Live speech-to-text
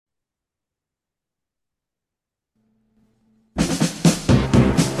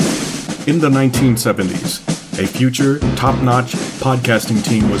In the 1970s, a future, top-notch podcasting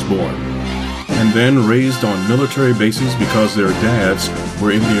team was born, and then raised on military bases because their dads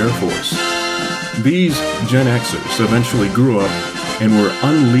were in the Air Force. These Gen Xers eventually grew up and were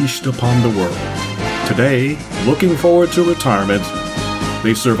unleashed upon the world. Today, looking forward to retirement,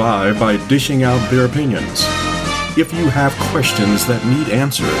 they survive by dishing out their opinions. If you have questions that need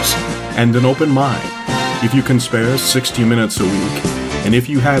answers and an open mind, if you can spare 60 minutes a week, and if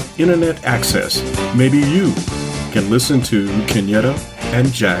you have internet access, maybe you can listen to Kenyatta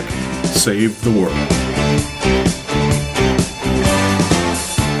and Jack Save the World.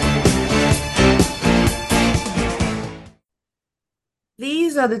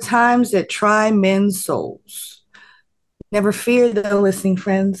 These are the times that try men's souls. Never fear, though, listening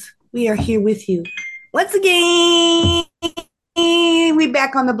friends. We are here with you once again. We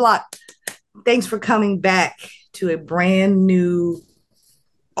back on the block. Thanks for coming back to a brand new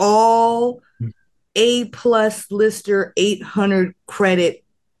all A+ Lister 800 credit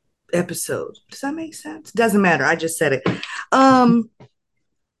episode. Does that make sense? Doesn't matter. I just said it.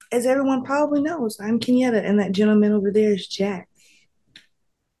 As everyone probably knows, I'm Kenyatta, and that gentleman over there is Jack.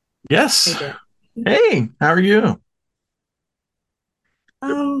 Yes. Hey, Jack. Hey, how are you?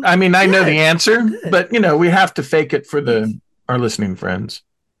 I mean, I know the answer, but we have to fake it for our listening friends.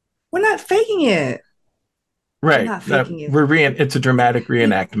 We're not faking it. Right. We're not faking it. It's a dramatic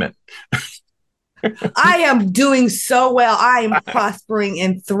reenactment. I am doing so well. I am prospering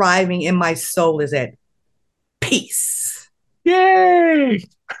and thriving, and my soul is at peace. Yay!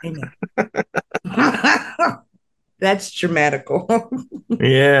 Amen. That's dramatical.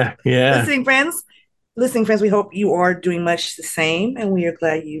 Yeah. Listening friends, we hope you are doing much the same, and we are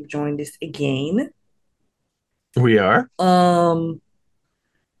glad you've joined us again. We are.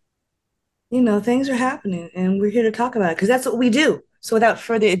 Things are happening, and we're here to talk about it because that's what we do. So without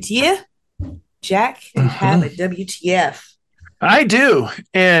further ado, Jack, you have a WTF. I do.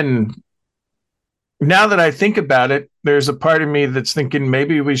 And now that I think about it, there's a part of me that's thinking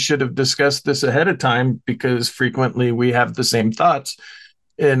maybe we should have discussed this ahead of time because frequently we have the same thoughts.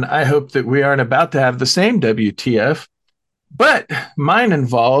 And I hope that we aren't about to have the same WTF. But mine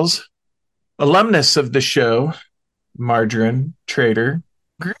involves alumnus of the show, Margarine Trader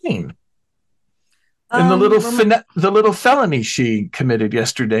Green. And the little felony she committed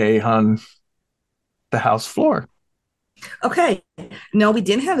yesterday on the House floor. Okay. No, we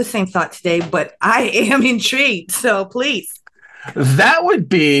didn't have the same thought today, but I am intrigued. So please. That would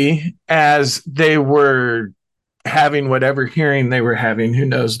be as they were having whatever hearing they were having. Who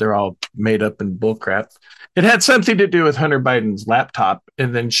knows? They're all made up in bullcrap. It had something to do with Hunter Biden's laptop.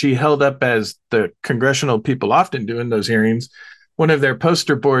 And then she held up, as the congressional people often do in those hearings, one of their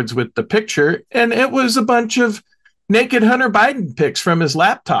poster boards with the picture. And it was a bunch of naked Hunter Biden pics from his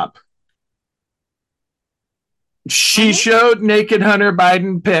laptop. She showed naked Hunter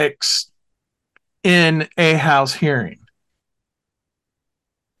Biden pics in a House hearing.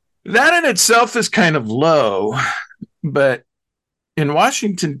 That in itself is kind of low, but in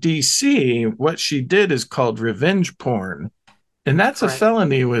Washington, D.C., what she did is called revenge porn. And that's correct. A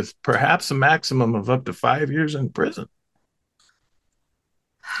felony with perhaps a maximum of up to 5 years in prison.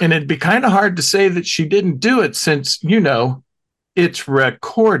 And it'd be kind of hard to say that she didn't do it since, it's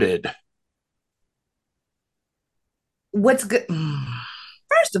recorded. What's good?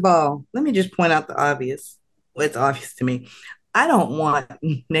 First of all, let me just point out the obvious. What's obvious to me. I don't want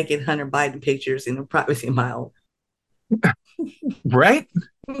naked Hunter Biden pictures in the privacy of my own. Right?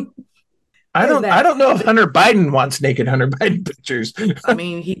 I don't know if Hunter Biden wants naked Hunter Biden pictures. I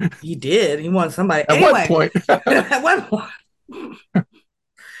mean, he did. He wants somebody. At one point. At one point.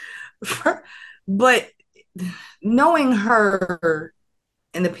 But knowing her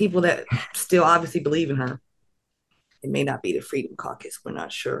and the people that still obviously believe in her, it may not be the Freedom Caucus. We're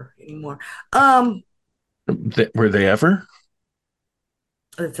not sure anymore. Were they ever?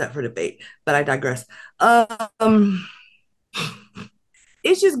 That's up for debate, but I digress.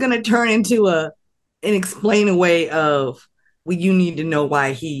 It's just going to turn into an explain away of, well, you need to know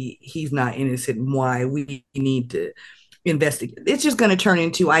why he's not innocent and why we need to investigate. It's just going to turn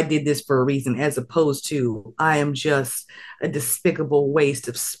into, I did this for a reason, as opposed to, I am just a despicable waste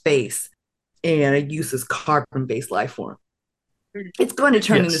of space and a useless carbon-based life form. It's going to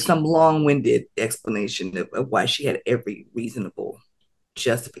turn into some long-winded explanation of why she had every reasonable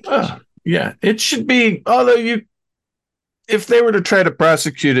justification. Yeah, it should be, although if they were to try to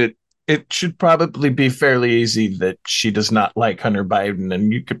prosecute it, it should probably be fairly easy that she does not like Hunter Biden,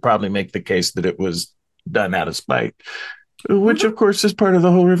 and you could probably make the case that it was done out of spite, which of course is part of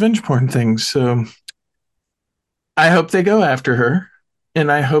the whole revenge porn thing. So I hope they go after her.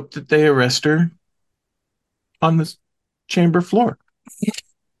 and I hope that they arrest her on the chamber floor.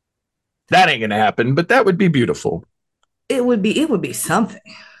 That ain't gonna happen, but that would be beautiful. It would be something.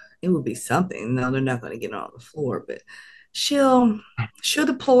 It would be something. No, they're not going to get on the floor, but she'll she'll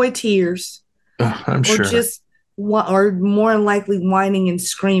deploy tears I'm or sure. just or more likely whining and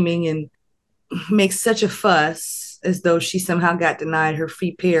screaming and make such a fuss as though she somehow got denied her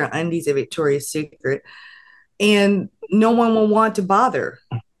free pair of undies at Victoria's Secret, and no one will want to bother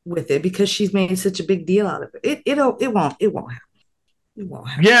with it because she's made such a big deal out of it. It won't happen. It won't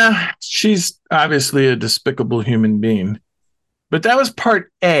happen. Yeah, she's obviously a despicable human being. But that was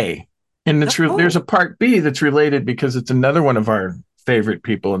part A. And there's a part B that's related because it's another one of our favorite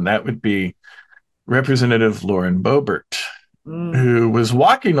people, and that would be Representative Lauren Boebert, who was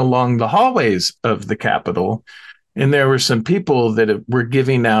walking along the hallways of the Capitol. And there were some people that were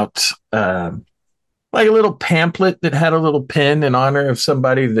giving out like a little pamphlet that had a little pin in honor of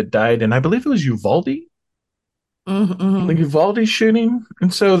somebody that died. And I believe it was Uvalde. Mm-hmm. The Uvalde shooting.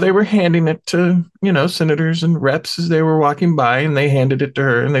 And so they were handing it to, senators and reps as they were walking by, and they handed it to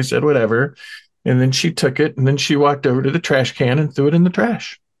her and they said, whatever. And then she took it and then she walked over to the trash can and threw it in the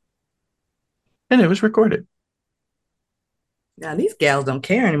trash. And it was recorded. Now, these gals don't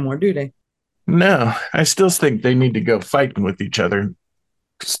care anymore, do they? No, I still think they need to go fighting with each other.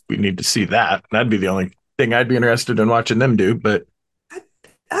 We need to see that. That'd be the only thing I'd be interested in watching them do. But I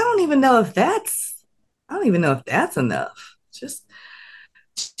don't even know if that's enough. Just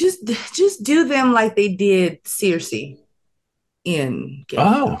do them like they did Cersei in Game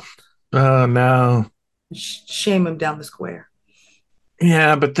of Thrones. Oh no. Shame him down the square.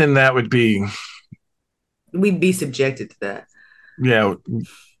 Yeah, but then that would be, we'd be subjected to that. Yeah,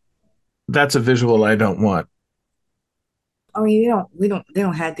 that's a visual I don't want. I mean, they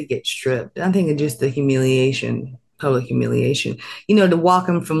don't have to get stripped. I think it's just the humiliation, public humiliation. To walk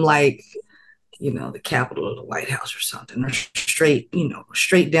them from the Capitol to the White House or something, or straight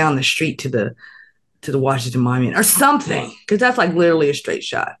down the street to the Washington Monument or something, because that's like literally a straight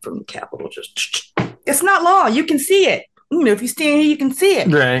shot from the Capitol. Just it's not long. You can see it. If you stand here, you can see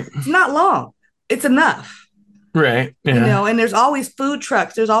it. Right. It's not long. It's enough. Right. Yeah. And there's always food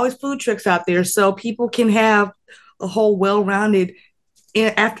trucks. There's always food trucks out there, so people can have a whole well-rounded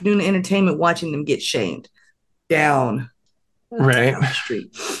afternoon entertainment watching them get shamed down the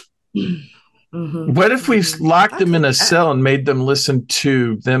street. Mm-hmm. What if we locked them in a cell and made them listen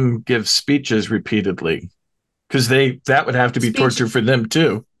to them give speeches repeatedly? Because that would have to be torture for them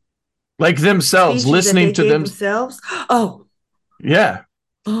too. Like themselves listening to themselves. Oh, yeah.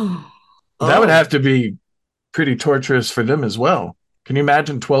 That would have to be pretty torturous for them as well. Can you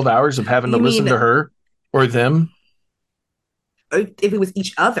imagine 12 hours of having to listen to her or them? If it was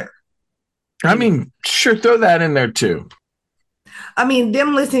each other. I mean, sure, throw that in there too. I mean,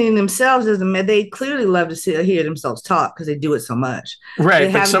 them listening to themselves doesn't matter. They clearly love to hear themselves talk because they do it so much.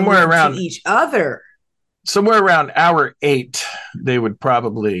 Right, but somewhere around each other. Somewhere around hour 8, they would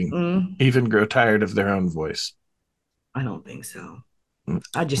probably even grow tired of their own voice. I don't think so.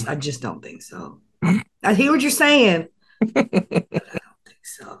 I just don't think so. I hear what you're saying. But I don't think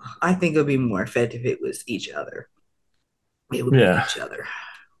so. I think it would be more effective if it was each other. It would be each other.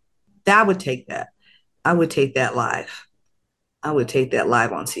 I would take that. I would take that live. I would take that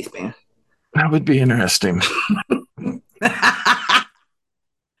live on C-SPAN. That would be interesting.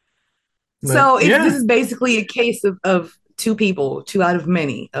 So this is basically a case of two people, two out of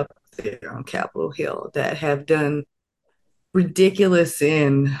many up there on Capitol Hill that have done ridiculous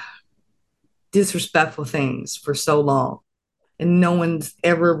and disrespectful things for so long. And no one's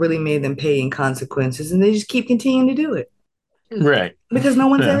ever really made them pay in consequences. And they just keep continuing to do it. Right. Because no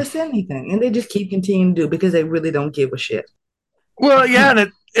one's ever said anything. And they just keep continuing to do it because they really don't give a shit. Well, yeah.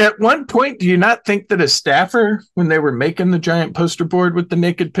 And at one point, do you not think that a staffer, when they were making the giant poster board with the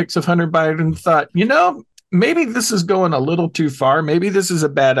naked pics of Hunter Biden, thought, maybe this is going a little too far. Maybe this is a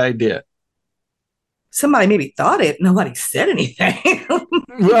bad idea. Somebody maybe thought it. Nobody said anything.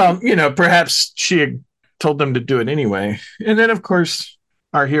 Well, perhaps she had told them to do it anyway. And then, of course,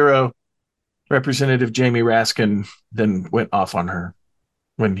 our hero, Representative Jamie Raskin, then went off on her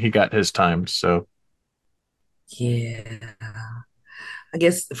when he got his time. So, yeah, I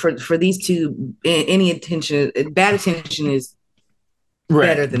guess for these two, any attention, bad attention is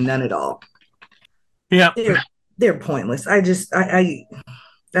better than none at all. Yeah, they're pointless. I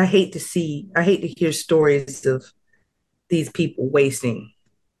hate to hear stories of these people wasting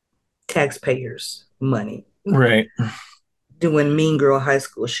taxpayers' money. Right. Doing mean girl high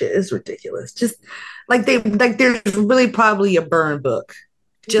school shit is ridiculous. Just there's really probably a burn book,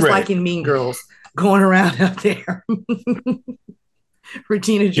 just like in Mean Girls, going around out there.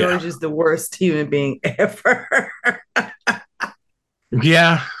 Regina George is the worst human being ever.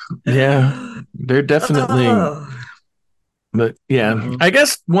 Yeah. They're definitely, but yeah, I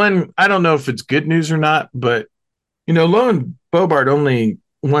guess I don't know if it's good news or not, but Lauren Boebert only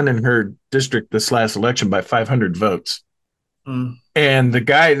won in her district this last election by 500 votes. And the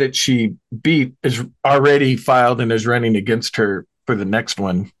guy that she beat is already filed and is running against her for the next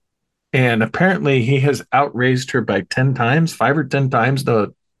one. And apparently he has outraised her by 10 times, 5 or 10 times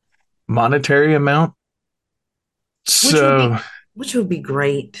the monetary amount. Which would be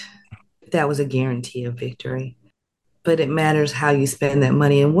great if that was a guarantee of victory. But it matters how you spend that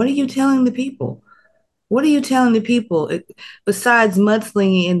money. And what are you telling the people? What are you telling the people? Besides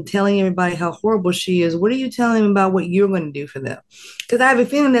mudslinging and telling everybody how horrible she is, what are you telling them about what you're going to do for them? Because I have a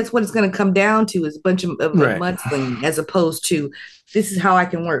feeling that's what it's going to come down to is a bunch of mudslinging as opposed to this is how I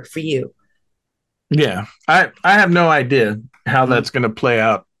can work for you. Yeah. I have no idea how that's going to play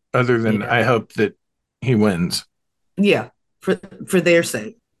out other than I hope that he wins. Yeah. For their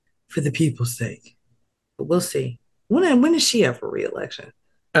sake, for the people's sake. But we'll see. When is she up for re-election?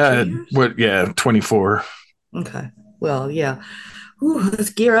 24. Okay. Well, yeah. Ooh, let's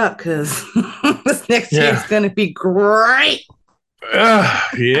gear up because this next year is going to be great. We're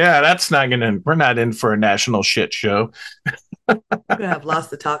not in for a national shit show. We're going to have lots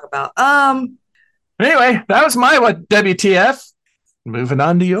to talk about. Anyway, that was my WTF. Moving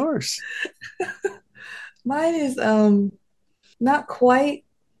on to yours. Mine is not quite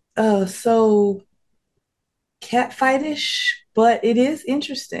so catfightish, but it is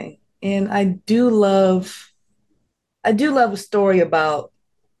interesting. And I do love a story about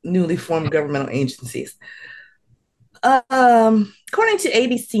newly formed governmental agencies. According to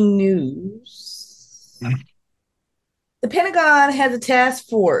ABC News, the Pentagon has a task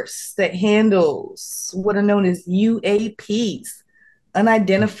force that handles what are known as UAPs,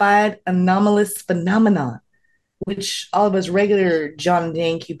 unidentified anomalous phenomenon, which all of us regular John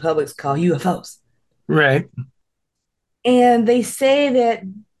Dane Q publics call UFOs. Right. And they say that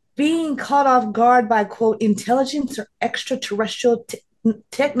being caught off guard by, quote, intelligence or extraterrestrial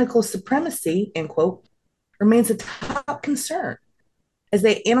technical supremacy, end quote, remains a top concern as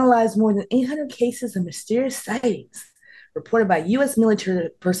they analyze more than 800 cases of mysterious sightings reported by U.S. military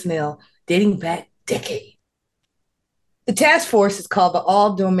personnel dating back decades. The task force is called the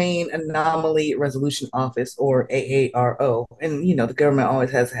All Domain Anomaly Resolution Office, or AARO. And, the government always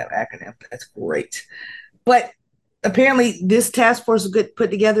has to have acronyms. That's great. But apparently this task force was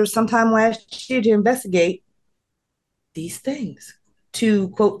put together sometime last year to investigate these things, to,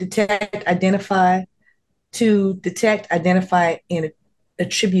 quote, detect, identify, and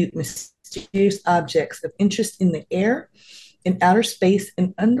attribute mysterious objects of interest in the air, in outer space,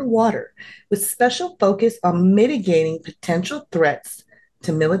 and underwater, with special focus on mitigating potential threats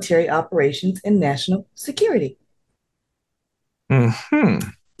to military operations and national security.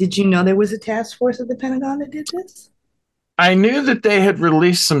 Did you know there was a task force at the Pentagon that did this? I knew that they had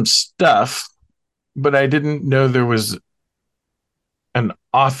released some stuff, but I didn't know there was an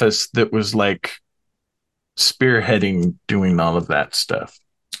office that was like spearheading doing all of that stuff.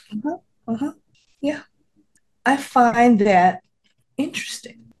 Yeah. I find that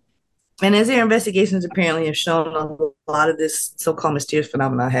interesting. And as their investigations apparently have shown, a lot of this so-called mysterious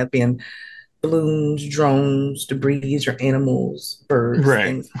phenomena have been balloons, drones, debris, or animals, birds,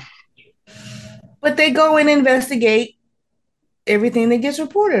 things. But they go and investigate everything that gets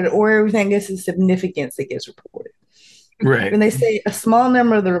reported, or everything that gets the significance that gets reported. Right. And they say a small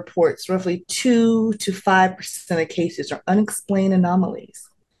number of the reports, roughly 2 to 5% of cases, are unexplained anomalies.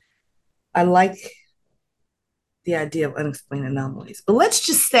 I like the idea of unexplained anomalies. But let's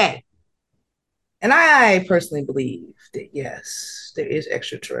just say, and I personally believe that, yes, there is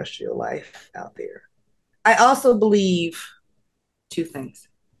extraterrestrial life out there. I also believe 2 things.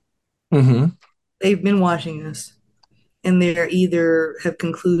 They've been watching us, and they either have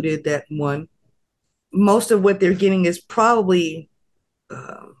concluded that, one, most of what they're getting is probably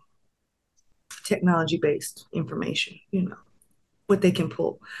technology-based information, what they can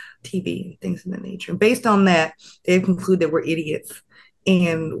pull, TV and things of that nature. And based on that, they've concluded that we're idiots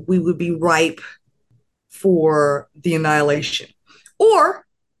and we would be ripe for the annihilation. Or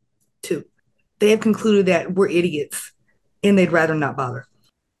 2, they have concluded that we're idiots and they'd rather not bother.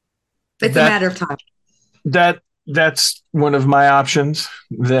 It's a matter of time. That's one of my options,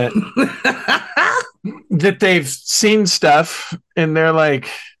 that that they've seen stuff and they're like,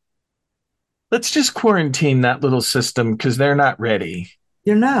 let's just quarantine that little system because they're not ready.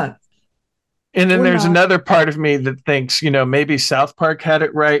 They're not. And then there's another part of me that thinks, maybe South Park had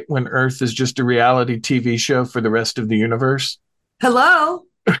it right when Earth is just a reality TV show for the rest of the universe. Hello.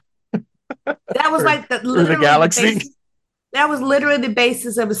 That was like or the galaxy. That was literally the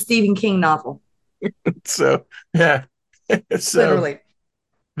basis of a Stephen King novel. So yeah. So Literally.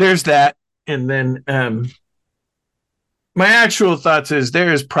 there's that. And then my actual thoughts is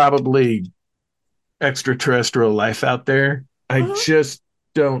there is probably extraterrestrial life out there. I just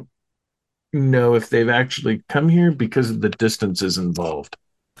don't know if they've actually come here because of the distances involved.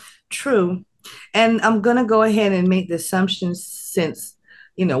 True. And I'm going to go ahead and make the assumption since,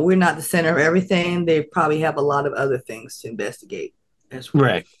 we're not the center of everything, they probably have a lot of other things to investigate as well.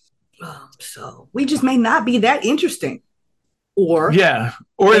 Right. So we just may not be that interesting. Or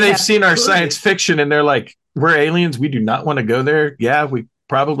they've seen our science fiction and they're like, we're aliens. We do not want to go there. Yeah, we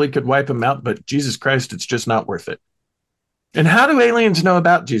probably could wipe them out, but Jesus Christ, it's just not worth it. And how do aliens know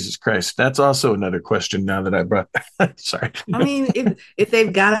about Jesus Christ? That's also another question now that I brought that. Sorry. I mean, if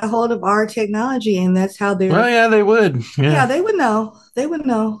they've got a hold of our technology and that's how they're... Well, yeah, they would. Yeah, they would know. They would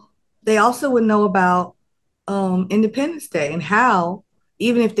know. They also would know about Independence Day and how,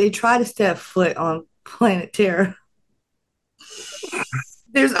 even if they try to step foot on planet Terra,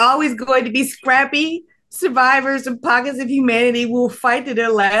 there's always going to be scrappy survivors and pockets of humanity who will fight to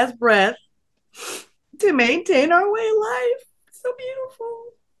their last breath to maintain our way of life. So beautiful.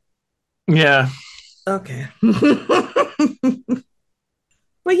 Yeah. Okay.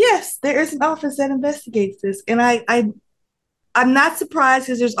 But yes, there is an office that investigates this. And I'm not surprised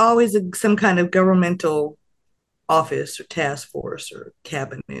because there's always some kind of governmental office or task force or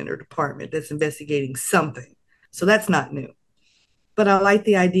cabinet or department that's investigating something. So that's not new. But I like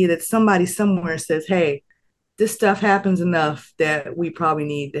the idea that somebody somewhere says, hey, this stuff happens enough that we probably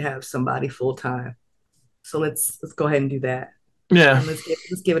need to have somebody full time. So let's go ahead and do that. Yeah. And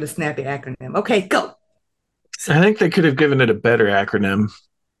let's give it a snappy acronym. Okay, go. I think they could have given it a better acronym,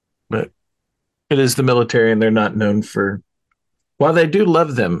 but it is the military and they're not known for, while they do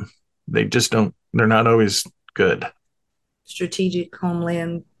love them, they're not always good. Strategic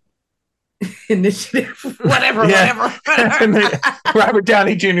Homeland Initiative, whatever. Robert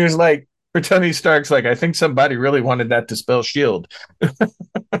Downey Jr. is like, or Tony Stark's like, I think somebody really wanted that to spell shield.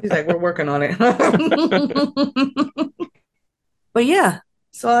 He's like, we're working on it. But yeah,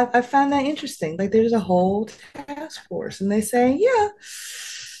 so I found that interesting. Like there's a whole task force and they say, yeah,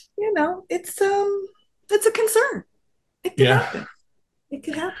 it's a concern. It could happen. It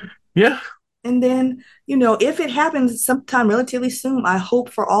could happen. Yeah. And then, if it happens sometime relatively soon, I hope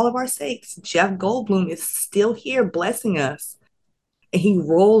for all of our sakes, Jeff Goldblum is still here blessing us. And he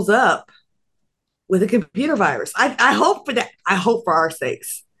rolls up with a computer virus. I hope for that. I hope for our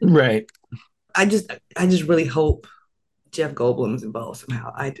sakes. Right. I just really hope Jeff Goldblum is involved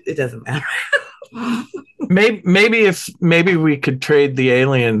somehow. It doesn't matter. maybe we could trade the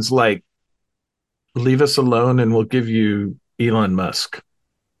aliens, like leave us alone and we'll give you Elon Musk.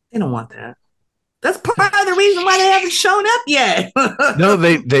 They don't want that. That's part of the reason why they haven't shown up yet. No,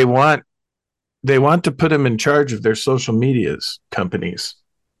 they want to put him in charge of their social medias companies.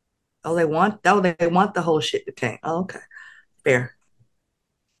 They want the whole shit to tank. Oh, okay. Fair.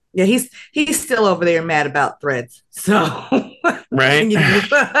 Yeah, he's still over there mad about Threads. So right.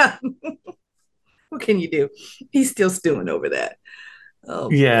 What can you do? He's still stewing over that. Oh,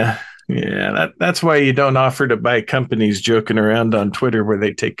 yeah. Boy. Yeah, that's why you don't offer to buy companies joking around on Twitter where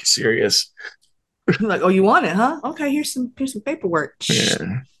they take you serious. Like, oh, you want it, huh? Okay, here's some paperwork.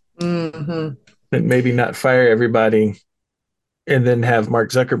 Yeah. Mm-hmm. And maybe not fire everybody and then have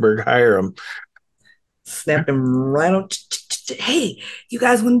Mark Zuckerberg hire them. Snap him right on. Hey, you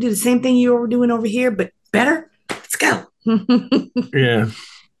guys want to do the same thing you were doing over here, but better? Let's go. Yeah.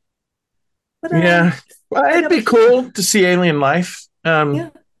 But, yeah. Well, it'd be cool to see alien life. Yeah.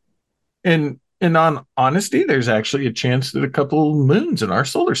 And in on honesty, there's actually a chance that a couple moons in our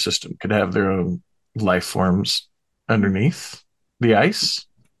solar system could have their own life forms underneath the ice.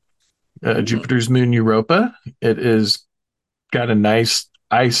 Jupiter's moon Europa, it is got a nice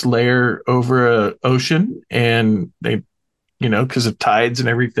ice layer over an ocean, and they, because of tides and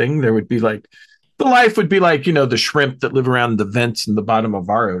everything, there would be like the life would be like the shrimp that live around the vents in the bottom of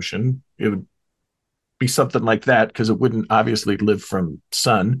our ocean. It would be something like that because it wouldn't obviously live from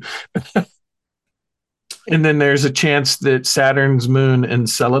sun. And then there's a chance that Saturn's moon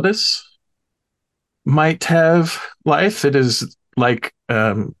Enceladus might have life. It is like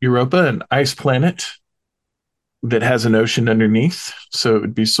Europa, an ice planet that has an ocean underneath. So it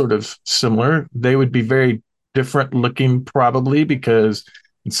would be sort of similar. They would be very different looking probably because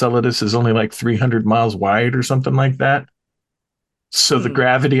Enceladus is only like 300 miles wide or something like that. So the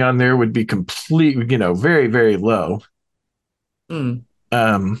gravity on there would be completely, very, very low. And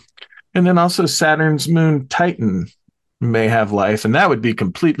then also Saturn's moon Titan may have life, and that would be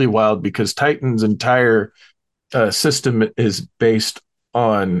completely wild because Titan's entire system is based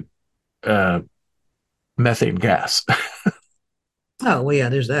on methane gas. Oh, well, yeah,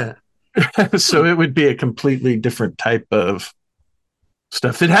 there's that. So it would be a completely different type of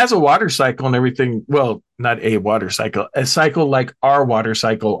stuff. It has a water cycle and everything. Well, not a water cycle, a cycle like our water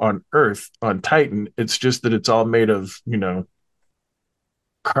cycle on Earth on Titan. It's just that it's all made of,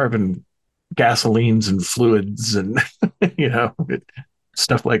 carbon gasolines and fluids and,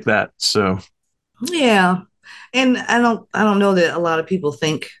 stuff like that. So, Yeah. And I don't know that a lot of people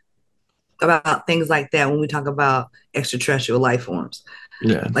think about things like that when we talk about extraterrestrial life forms.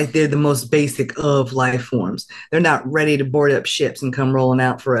 yeah. Like they're the most basic of life forms. They're not ready to board up ships and come rolling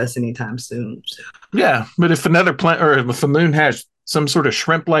out for us anytime soon. So. Yeah. But if another planet or if a moon has some sort of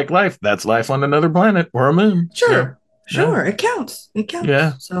shrimp like life, that's life on another planet or a moon. Sure. Sure. It counts. It counts.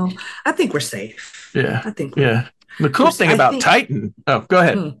 Yeah. So I think we're safe. Yeah. I think The cool thing about Titan. Oh, go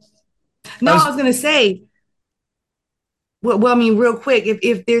ahead. No, I was going to say, well, I mean, real quick,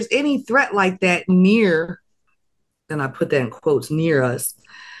 if there's any threat like that near, and I put that in quotes, near us,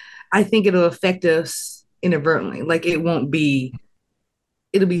 I think it'll affect us inadvertently. Like it'll be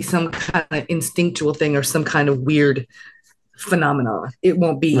some kind of instinctual thing or some kind of weird phenomenon. It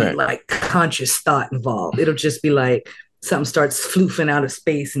won't be like conscious thought involved. It'll just be like something starts floofing out of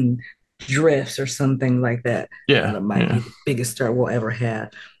space and drifts or something like that. Yeah. That might be the biggest threat we'll ever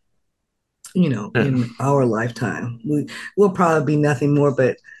have. In our lifetime, we'll probably be nothing more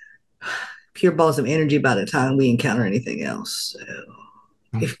but pure balls of energy by the time we encounter anything else. So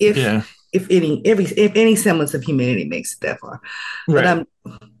if any semblance of humanity makes it that far, but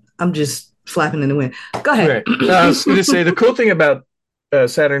I'm just flapping in the wind. Go ahead. I was going to say the cool thing about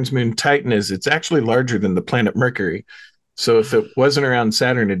Saturn's moon Titan is it's actually larger than the planet Mercury. So if it wasn't around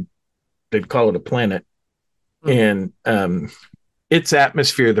Saturn, they'd call it a planet, and its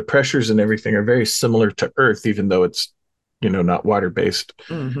atmosphere, the pressures and everything are very similar to Earth, even though it's, not water based.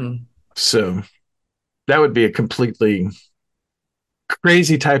 Mm-hmm. So that would be a completely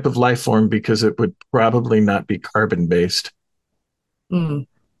crazy type of life form because it would probably not be carbon based. Something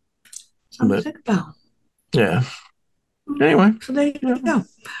to think about. Yeah. Anyway. So there you go.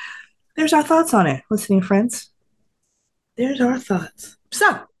 There's our thoughts on it, listening friends. There's our thoughts.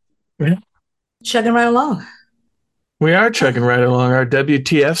 So, chugging right along. We are chugging right along. Our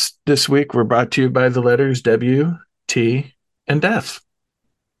WTFs this week were brought to you by the letters W, T, and F.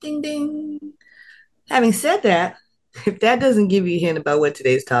 Ding, ding. Having said that, if that doesn't give you a hint about what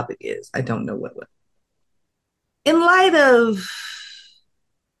today's topic is, I don't know what will. In light of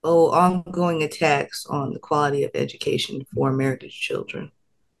ongoing attacks on the quality of education for America's children,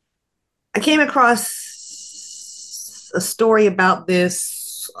 I came across a story about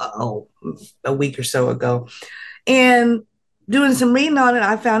this a week or so ago. And doing some reading on it,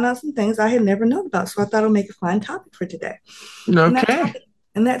 I found out some things I had never known about. So I thought it'll make a fine topic for today. Okay.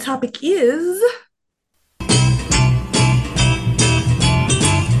 And that topic is...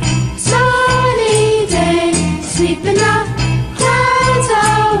 Sunny day, sweeping the clouds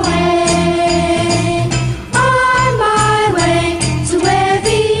away. On my way to where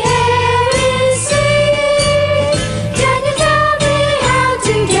the air is sweet. Can you tell me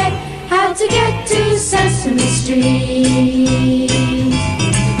how to get to Sesame Street?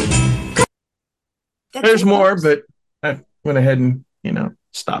 There's more, but I went ahead and,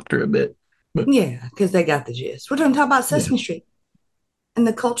 stopped her a bit. But, yeah, because they got the gist. We're going to talk about Sesame Street and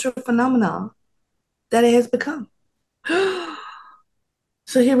the cultural phenomenon that it has become.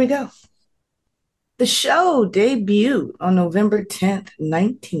 So here we go. The show debuted on November 10th,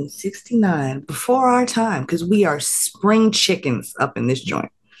 1969, before our time, because we are spring chickens up in this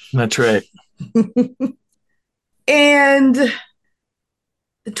joint. That's right. And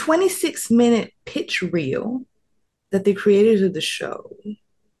the 26-minute pitch reel that the creators of the show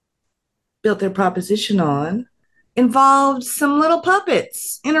built their proposition on involved some little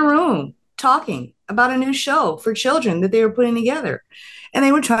puppets in a room talking about a new show for children that they were putting together. And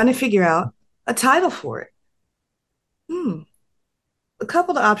they were trying to figure out a title for it. A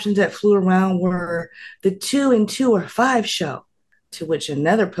couple of options that flew around were the 2 and 2 are 5 show, to which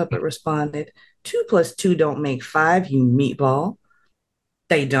another puppet responded, 2 plus 2 don't make 5, you meatball.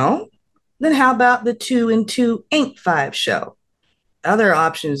 They don't? Then how about the 2 and 2 ain't 5 show? Other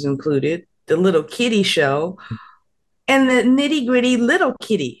options included the Little Kitty Show and the Nitty Gritty Little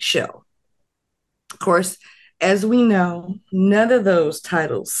Kitty Show. Of course, as we know, none of those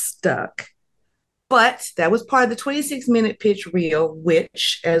titles stuck. But that was part of the 26-minute pitch reel,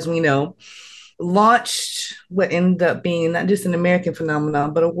 which, as we know, launched what ended up being not just an American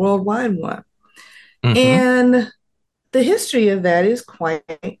phenomenon, but a worldwide one. Mm-hmm. And the history of that is quite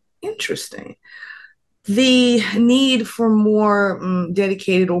interesting. The need for more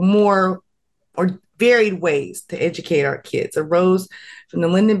dedicated or more or varied ways to educate our kids arose from the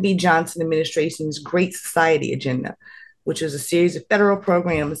Lyndon B. Johnson administration's Great Society Agenda, which was a series of federal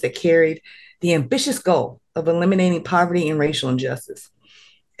programs that carried the ambitious goal of eliminating poverty and racial injustice.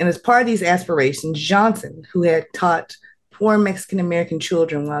 And as part of these aspirations, Johnson, who had taught poor Mexican American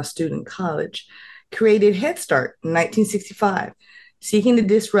children while a student in college, created Head Start in 1965, seeking to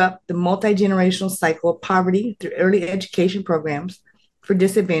disrupt the multi generational cycle of poverty through early education programs for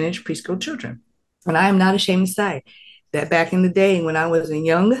disadvantaged preschool children. And I am not ashamed to say that back in the day when I was a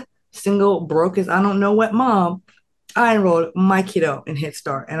young, single, broke as I don't know what mom, I enrolled my kiddo in Head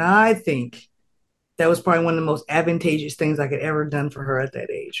Start. And I think that was probably one of the most advantageous things I could ever have done for her at that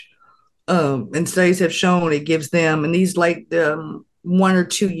age. And studies have shown it gives them, and these like 1 or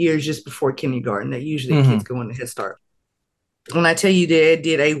 2 years just before kindergarten, that usually kids go into Head Start. When I tell you that it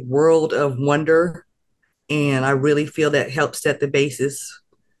did a world of wonder, and I really feel that helped set the basis,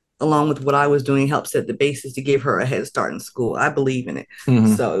 along with what I was doing, helped set the basis to give her a head start in school. I believe in it.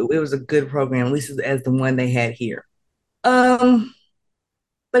 So it was a good program, at least as the one they had here.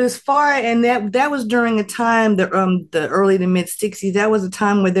 But as far, and that was during a time, the early to mid 60s, that was a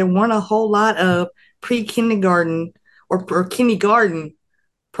time where there weren't a whole lot of pre-kindergarten or kindergarten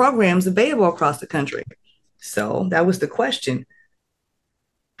programs available across the country. So that was the question.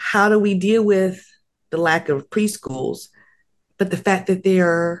 How do we deal with the lack of preschools, but the fact that there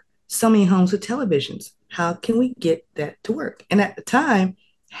are so many homes with televisions? How can we get that to work? And at the time,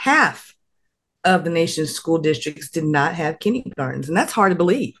 half of the nation's school districts did not have kindergartens. And that's hard to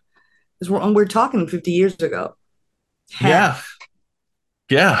believe, because we're talking 50 years ago. Half.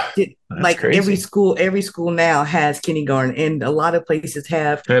 Yeah. Like crazy. Every school now has kindergarten, and a lot of places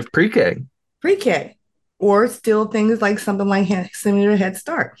have pre-K. Pre-K, or still things like something like similar Head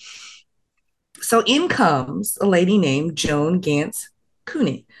Start. So in comes a lady named Joan Gantz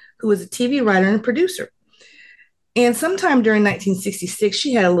Cooney, who was a TV writer and producer. And sometime during 1966,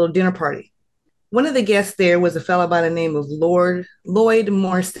 she had a little dinner party. One of the guests there was a fellow by the name of Lloyd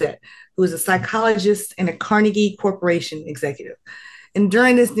Morissette, who was a psychologist and a Carnegie Corporation executive. And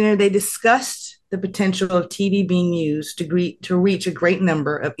during this dinner, they discussed the potential of TV being used to reach a great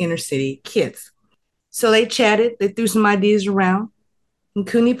number of inner city kids. So they chatted, they threw some ideas around, and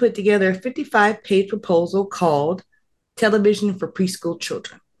Cooney put together a 55-page proposal called Television for Preschool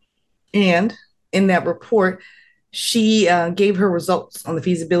Children. And in that report, she gave her results on the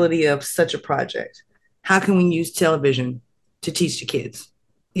feasibility of such a project. How can we use television to teach the kids?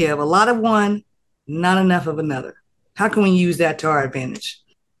 You have a lot of one, not enough of another. How can we use that to our advantage?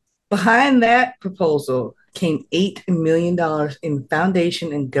 Behind that proposal came $8 million in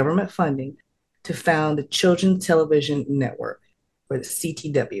foundation and government funding to found the Children's Television Network, or the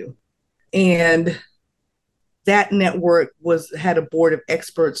CTW. And that network had a board of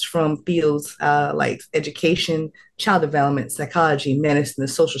experts from fields like education, child development, psychology, medicine, the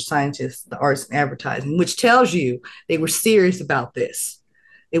social sciences, the arts, and advertising, which tells you they were serious about this.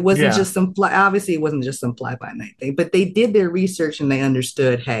 It wasn't just obviously it wasn't just some fly-by-night thing, but they did their research and they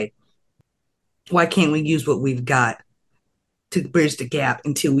understood, hey, why can't we use what we've got to bridge the gap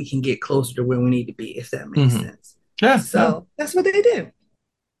until we can get closer to where we need to be, if that makes sense. Yeah. So that's what they did.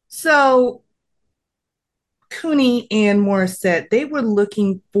 So Cooney and Morissette, they were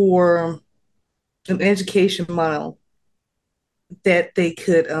looking for an education model that they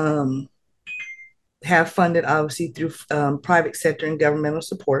could have funded, obviously, through private sector and governmental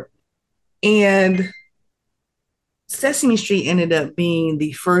support. And Sesame Street ended up being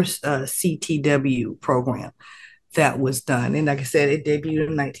the first CTW program that was done. And like I said, it debuted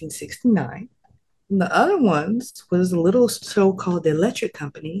in 1969. And the other ones was a little show called The Electric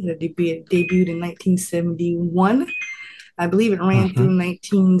Company that debuted in 1971. I believe it ran through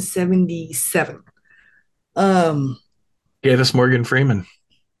 1977. Gave us Morgan Freeman.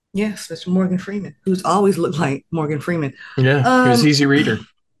 Yes, Mr. Morgan Freeman, who's always looked like Morgan Freeman. Yeah, he was easy reader.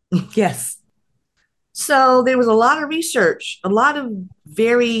 Yes. So there was a lot of research, a lot of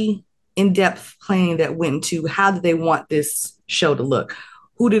very in-depth planning that went into how did they want this show to look?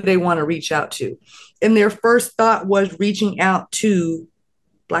 Who did they want to reach out to? And their first thought was reaching out to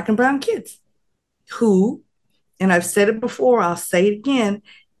Black and brown kids who, and I've said it before, I'll say it again,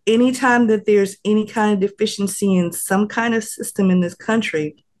 anytime that there's any kind of deficiency in some kind of system in this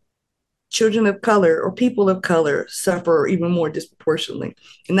country, children of color or people of color suffer even more disproportionately.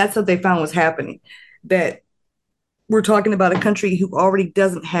 And that's what they found was happening, that we're talking about a country who already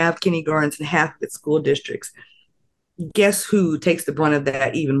doesn't have kindergartens in half of its school districts. Guess who takes the brunt of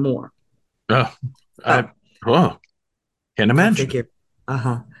that even more? Oh. Can't I imagine. figure.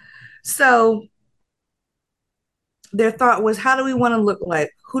 Uh-huh. So their thought was, how do we want to look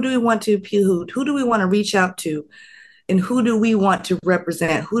like? Who do we want to appeal? Who do we want to reach out to? And who do we want to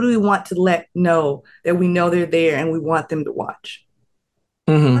represent? Who do we want to let know that we know they're there and we want them to watch?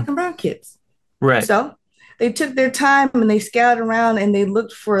 Black and brown kids. Right. So they took their time and they scouted around and they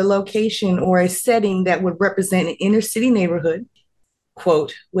looked for a location or a setting that would represent an inner city neighborhood,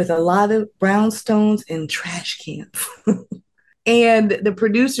 quote, with a lot of brownstones and trash cans. And the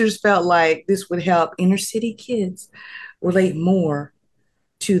producers felt like this would help inner city kids relate more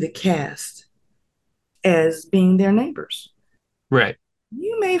to the cast as being their neighbors. Right.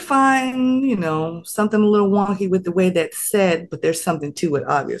 You may find, something a little wonky with the way that's said, but there's something to it,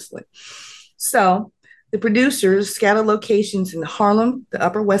 obviously. So the producers scouted locations in Harlem, the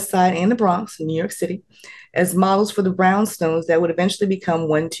Upper West Side, and the Bronx in New York City as models for the brownstones that would eventually become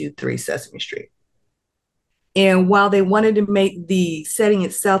 123 Sesame Street. And while they wanted to make the setting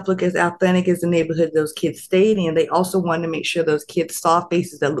itself look as authentic as the neighborhood those kids stayed in, they also wanted to make sure those kids saw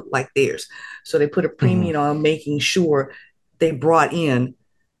faces that looked like theirs. So they put a premium on making sure they brought in,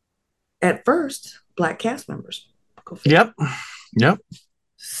 at first, Black cast members. Yep.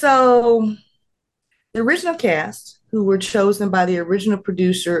 So the original cast, who were chosen by the original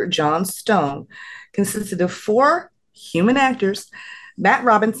producer, John Stone, consisted of 4 human actors: Matt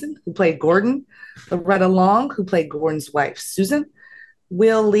Robinson, who played Gordon; Loretta Long, who played Gordon's wife, Susan;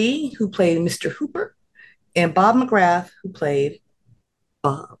 Will Lee, who played Mr. Hooper; and Bob McGrath, who played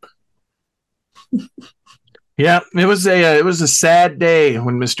Bob. Yeah, it was a sad day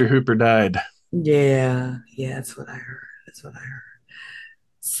when Mr. Hooper died. Yeah, that's what I heard.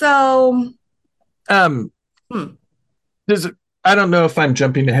 So, does it? I don't know if I'm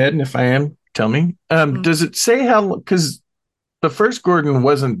jumping ahead, and if I am, tell me. Does it say how? Because the first Gordon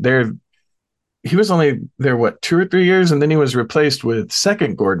wasn't there. He was only there, 2 or 3 years, and then he was replaced with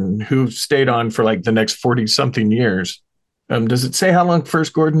second Gordon, who stayed on for like the next 40-something years. Does it say how long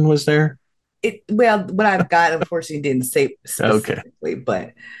first Gordon was there? What I've got, unfortunately, didn't say specifically,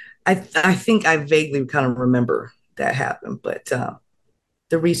 but I think I vaguely kind of remember that happened. But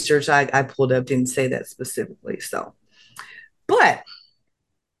the research I pulled up didn't say that specifically. So, but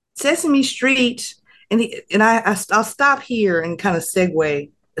Sesame Street, I'll stop here and kind of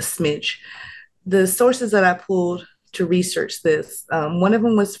segue a smidge. The sources that I pulled to research this, one of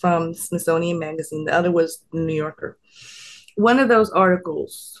them was from Smithsonian Magazine, the other was the New Yorker. One of those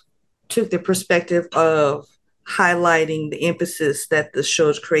articles took the perspective of highlighting the emphasis that the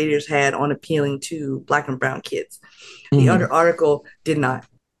show's creators had on appealing to Black and brown kids. The other article did not.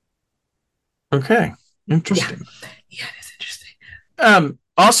 Okay, interesting. Yeah, that's interesting.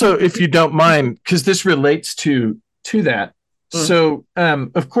 Also, if you don't mind, because this relates to that. So,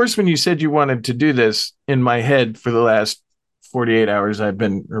 of course, when you said you wanted to do this, in my head for the last 48 hours, I've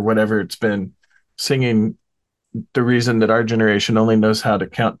been, or whatever it's been, singing the reason that our generation only knows how to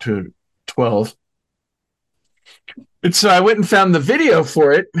count to 12. And so I went and found the video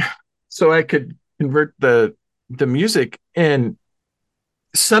for it so I could convert the music. And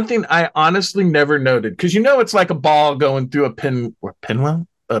something I honestly never noted, because it's like a ball going through a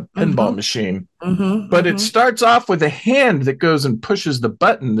pinball machine. But it starts off with a hand that goes and pushes the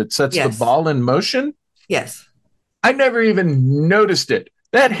button that sets the ball in motion. Yes. I never even noticed it.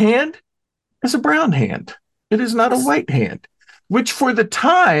 That hand is a brown hand. It is not a white hand, which for the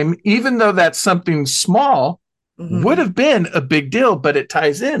time, even though that's something small, would have been a big deal, but it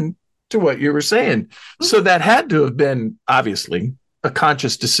ties in to what you were saying. So that had to have been, obviously, a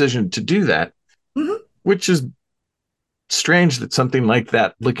conscious decision to do that, which is strange that something like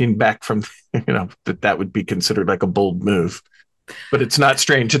that, looking back from, that would be considered like a bold move. But it's not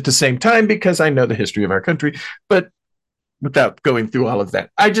strange at the same time because I know the history of our country, but without going through all of that,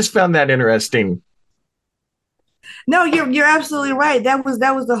 I just found that interesting. No, you're absolutely right. That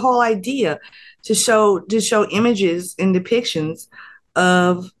was the whole idea, to show images and depictions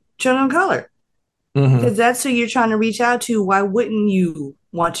of children of color. Because that's who you're trying to reach out to. Why wouldn't you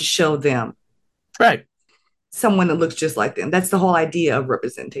want to show them someone that looks just like them? That's the whole idea of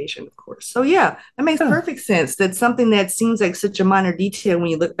representation, of course. So yeah, that makes perfect sense. That's something that seems like such a minor detail when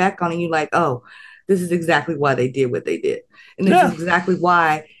you look back on it, you're like, oh, this is exactly why they did what they did. And this is exactly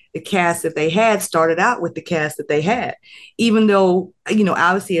why the cast that they had started out with the cast that they had. Even though,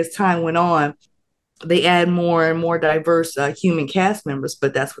 obviously as time went on, they add more and more diverse human cast members,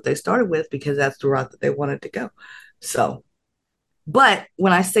 but that's what they started with because that's the route that they wanted to go. So, but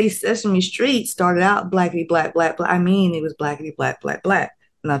when I say Sesame Street started out blackity black, black, black, I mean it was blackity black, black, black.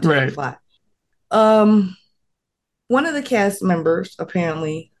 And I'll tell you why. One of the cast members,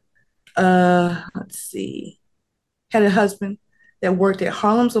 apparently, let's see, had a husband that worked at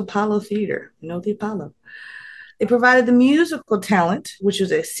Harlem's Apollo Theater. You know, the Apollo. They provided the musical talent, which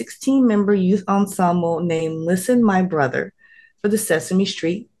was a 16-member youth ensemble named Listen My Brother for the Sesame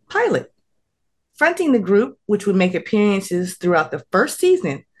Street pilot. Fronting the group, which would make appearances throughout the first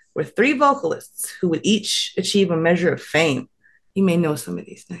season, were three vocalists who would each achieve a measure of fame. You may know some of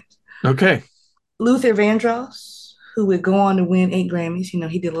these names. Okay. Luther Vandross, who would go on to win 8 Grammys. You know,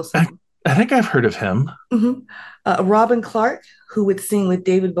 he did a little something. I think I've heard of him. Robin Clark, who would sing with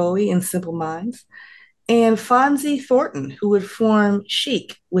David Bowie in Simple Minds. And Fonzie Thornton, who would form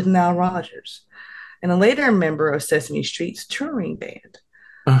Chic with Nile Rodgers, and a later member of Sesame Street's touring band.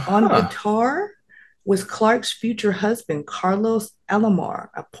 On guitar was Clark's future husband, Carlos Alomar,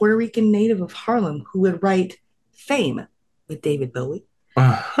 a Puerto Rican native of Harlem who would write Fame with David Bowie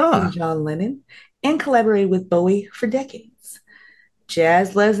and John Lennon and collaborated with Bowie for decades.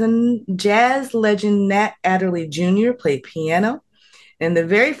 Jazz legend Nat Adderley Jr. played piano. In the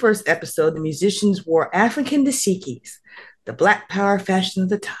very first episode, the musicians wore African dashikis, the Black Power fashion of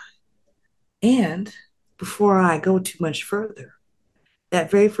the time. And before I go too much further,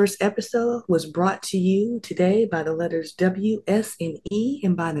 that very first episode was brought to you today by the letters W, S, and E,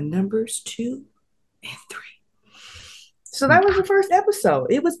 and by the numbers 2 and 3. So that was the first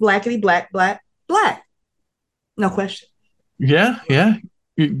episode. It was blackety black, black, black. No question. Yeah.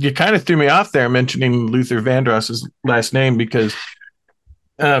 You kind of threw me off there mentioning Luther Vandross's last name because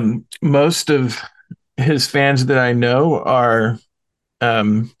most of his fans that I know are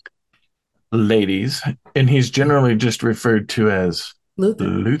ladies, and he's generally just referred to as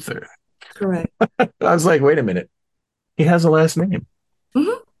Luther. Correct. I was like, wait a minute. He has a last name.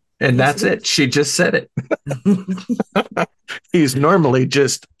 Mm-hmm. And that's it. She just said it. He's normally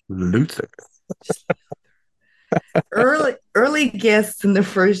just Luther. Early guests in the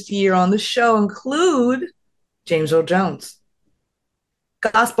first year on the show include James Earl Jones,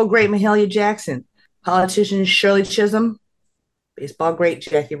 gospel great Mahalia Jackson, politician Shirley Chisholm, baseball great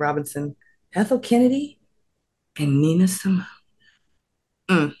Jackie Robinson, Ethel Kennedy, and Nina Simone.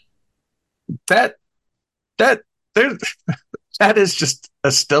 That is just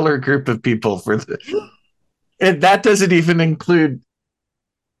a stellar group of people and that doesn't even include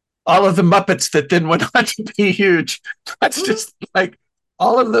all of the Muppets that then went on to be huge. That's just like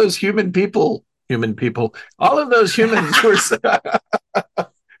all of those human people, all of those humans were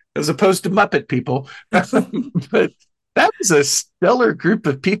as opposed to Muppet people. But that was a stellar group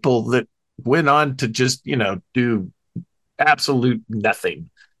of people that went on to just, do absolute nothing.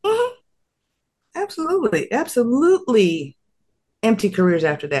 Mm-hmm. Absolutely empty careers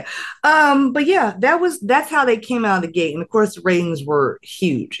after that. But yeah, that's how they came out of the gate. And of course, the ratings were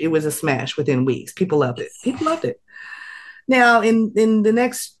huge. It was a smash within weeks. People loved it. Now, in the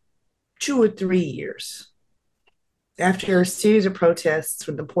next 2 or 3 years, after a series of protests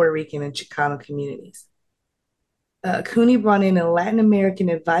from the Puerto Rican and Chicano communities, Cooney brought in a Latin American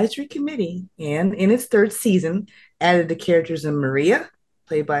advisory committee and, in its 3rd season, added the characters of Maria,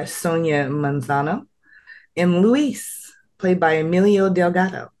 played by Sonia Manzano, and Luis, played by Emilio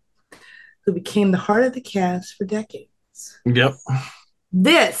Delgado, who became the heart of the cast for decades. Yep.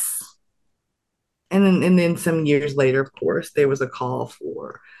 And then some years later, of course, there was a call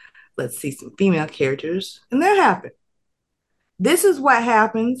for, let's see, some female characters, and that happened. This is what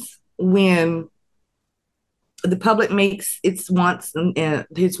happens when the public makes its wants and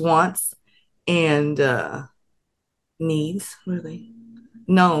needs really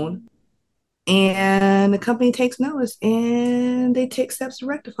known, and the company takes notice and they take steps to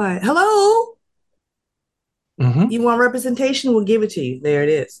rectify it. Hello, You want representation? We'll give it to you. There it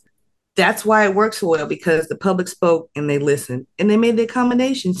is. That's why it works so well, because the public spoke and they listened and they made the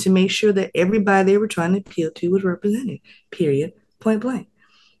accommodations to make sure that everybody they were trying to appeal to was represented. Period. Point blank.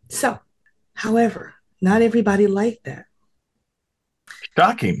 So, however, not everybody liked that.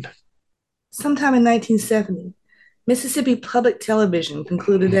 Shocking. Sometime in 1970, Mississippi Public Television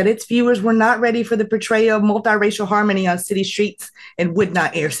concluded that its viewers were not ready for the portrayal of multiracial harmony on city streets and would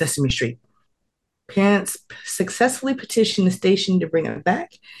not air Sesame Street. Parents successfully petitioned the station to bring it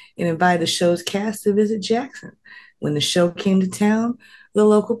back and invited the show's cast to visit Jackson. When the show came to town, the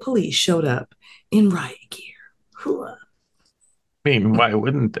local police showed up in riot gear. Hooah. I mean, why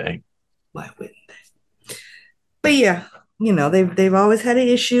wouldn't they? Why wouldn't they? But yeah, they've always had an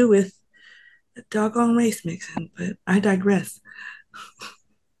issue with the doggone race mixing, but I digress.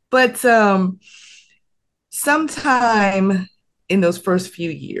 But sometime in those first few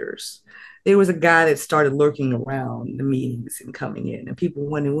years, there was a guy that started lurking around the meetings and coming in, and people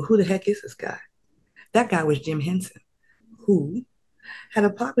wondering, well, who the heck is this guy? That guy was Jim Henson, who had a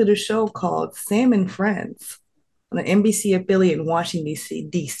popular show called Sam and Friends. on an NBC affiliate in Washington,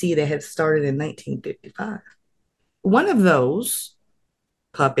 D.C. that had started in 1955. One of those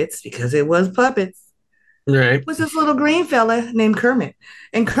puppets, because it was puppets, Right. was this little green fella named Kermit.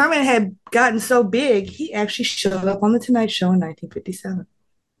 And Kermit had gotten so big, he actually showed up on The Tonight Show in 1957.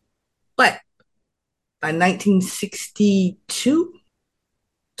 But by 1962,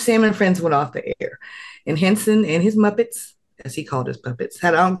 Sam and Friends went off the air. And Henson and his Muppets, as he called his puppets,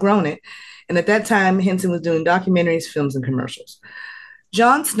 had outgrown it. And at that time, Henson was doing documentaries, films, and commercials.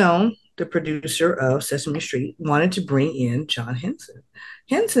 John Stone, the producer of Sesame Street, wanted to bring in John Henson.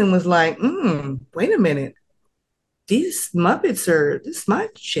 Henson was like, wait a minute. These Muppets this is my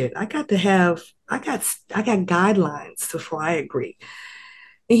shit. I got guidelines before I agree.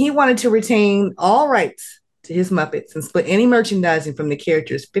 And he wanted to retain all rights to his Muppets and split any merchandising from the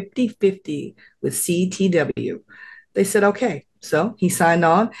characters 50-50 with CTW. They said, okay. So he signed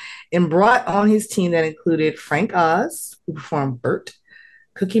on and brought on his team that included Frank Oz, who performed Bert,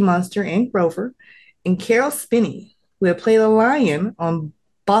 Cookie Monster, and Grover, and Carol Spinney, who had played a lion on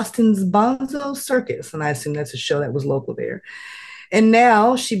Boston's Bonzo Circus. And I assume that's a show that was local there. And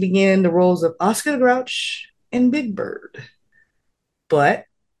now she began the roles of Oscar the Grouch and Big Bird. But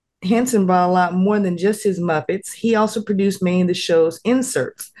Henson brought a lot more than just his Muppets. He also produced many of the show's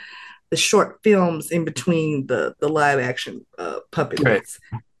inserts, the short films in between the live action puppet bits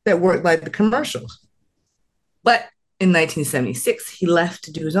that worked like the commercials. But in 1976, he left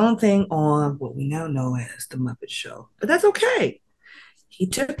to do his own thing on what we now know as The Muppet Show. But that's okay. He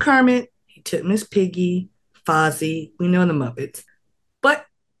took Kermit, he took Miss Piggy, Fozzie, we know the Muppets. But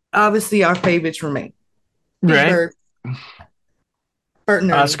obviously our favorites remain. Big Right. Bird, Bert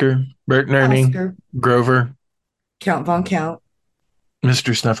and Ernie. Oscar, Bert and Ernie, Oscar, Grover, Count Von Count,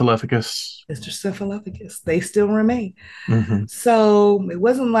 Mr. Snuffleupagus. Mr. Snuffleupagus. They still remain. Mm-hmm. So it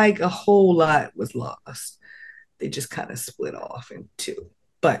wasn't like a whole lot was lost. They just kind of split off in two.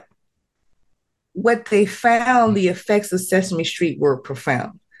 But what they found, the effects of Sesame Street were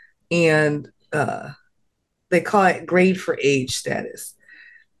profound. And they call it grade for age status.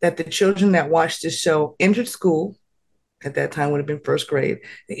 That the children that watched this show entered school, at that time would have been first grade.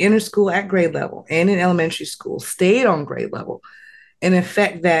 They entered school at grade level and in elementary school, stayed on grade level. And in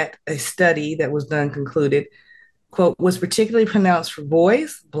fact, that a study that was done concluded, quote, was particularly pronounced for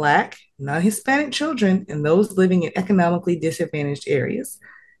boys, Black, non-Hispanic children, and those living in economically disadvantaged areas.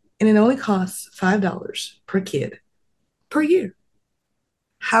 And it only costs $5 per kid per year.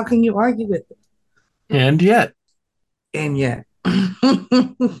 How can you argue with it? And yet. And yet.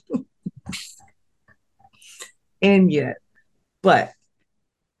 And yet. But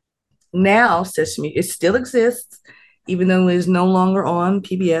now Sesame, it still exists, even though it is no longer on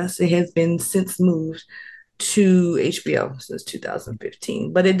PBS. It has been since moved to HBO since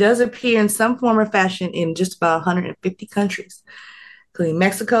 2015. But it does appear in some form or fashion in just about 150 countries, including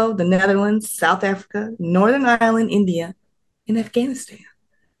Mexico, the Netherlands, South Africa, Northern Ireland, India, and Afghanistan.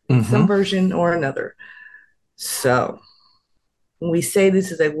 Some version or another. So when we say this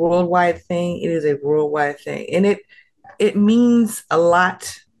is a worldwide thing, it is a worldwide thing. And it means a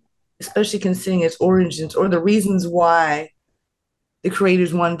lot, especially considering its origins or the reasons why the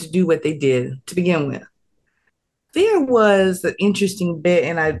creators wanted to do what they did to begin with. There was an interesting bit,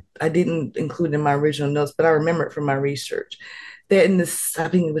 and I didn't include it in my original notes, but I remember it from my research, that in this, I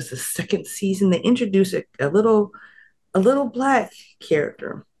think it was the second season, they introduced a little Black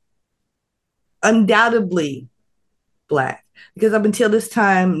character. Undoubtedly Black, because up until this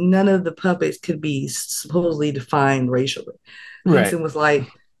time, none of the puppets could be supposedly defined racially. Right. Henson was like,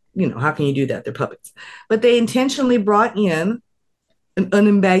 how can you do that? They're puppets. But they intentionally brought in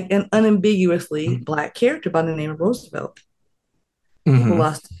an unambiguously Black character by the name of Roosevelt.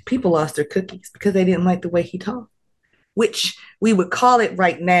 People lost their cookies because they didn't like the way he talked, which we would call it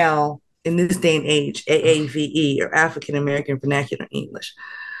right now in this day and age, AAVE, or African American Vernacular English.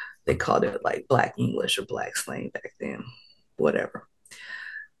 They called it like Black English or Black slang back then, whatever.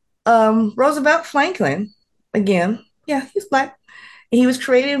 Roosevelt Franklin, again, yeah, he's Black. And he was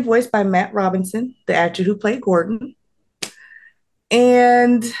created and voiced by Matt Robinson, the actor who played Gordon.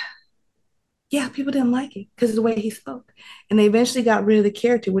 And yeah, people didn't like it because of the way he spoke. And they eventually got rid of the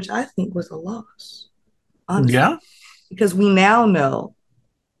character, which I think was a loss, honestly. Yeah. Because we now know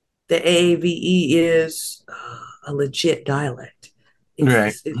that AAVE is a legit dialect.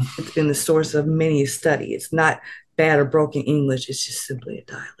 It's been the source of many a study. It's not bad or broken English. It's just simply a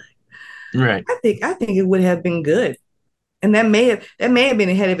dialect. Right. I think it would have been good. And that may have been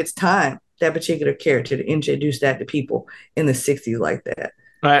ahead of its time, that particular character, to introduce that to people in the 60s like that.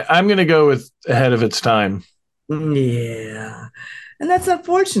 I'm going to go with ahead of its time. Yeah. And that's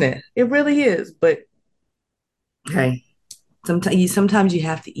unfortunate. It really is. But Okay. Sometimes you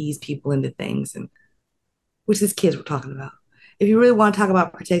have to ease people into things, and which is kids we're talking about. If you really want to talk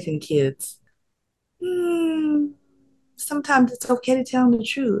about protecting kids, mm, sometimes it's okay to tell them the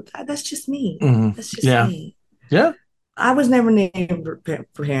truth. That's just me. Mhm. That's just Yeah. me. Yeah. I was never named for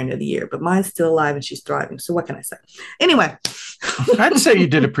Parent of the Year, but mine's still alive and she's thriving. So what can I say? Anyway, I'd say you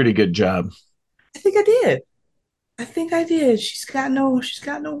did a pretty good job. I think I did. I think I did. She's got no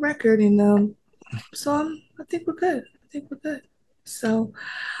record, and so I think we're good. I think we're good. So,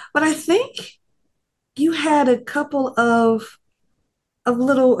 but I think you had a couple of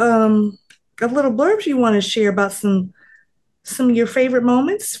little blurbs you want to share about some of your favorite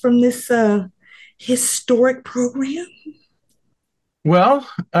moments from this historic program. Well,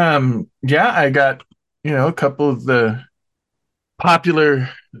 yeah, I got, a couple of the popular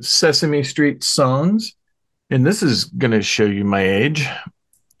Sesame Street songs, and this is going to show you my age.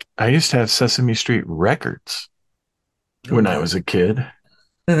 I used to have Sesame Street records when I was a kid.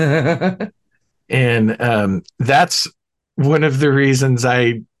 And that's one of the reasons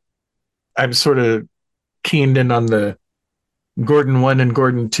I'm sort of keened in on the Gordon 1 and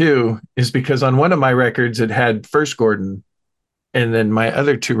Gordon 2 is because on one of my records it had first Gordon, and then my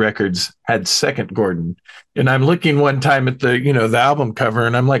other two records had second Gordon. And I'm looking one time at the album cover,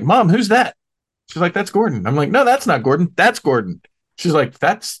 and I'm like, Mom, who's that? She's like, that's Gordon. I'm like, no, that's not Gordon. That's Gordon. She's like,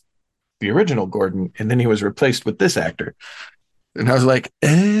 that's the original Gordon. And then he was replaced with this actor. And I was like,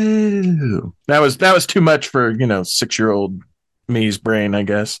 oh, that was too much for, 6-year-old me's brain, I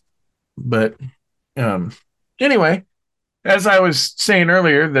guess. But anyway, as I was saying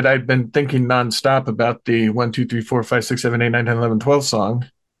earlier, that I've been thinking nonstop about the 1, 2, 3, 4, 5, 6, 7, 8, 9, 10, 11, 12 song.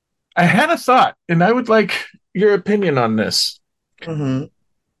 I had a thought, and I would like your opinion on this. Mm-hmm.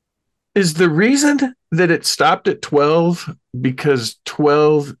 Is the reason that it stopped at 12 because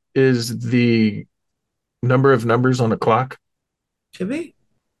 12 is the number of numbers on a clock? Should be.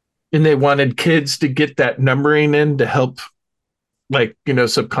 And they wanted kids to get that numbering in to help,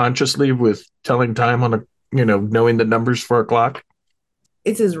 subconsciously with telling time on knowing the numbers for a clock.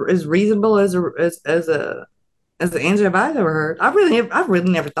 It's as reasonable as an answer I've ever heard. I've really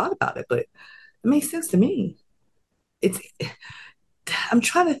never thought about it, but it makes sense to me. I'm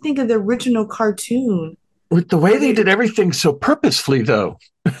trying to think of the original cartoon. With the way they did everything so purposefully, though.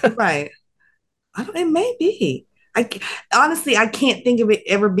 Right. It may be. Honestly, I can't think of it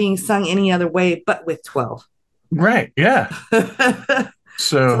ever being sung any other way but with 12. Right. Yeah.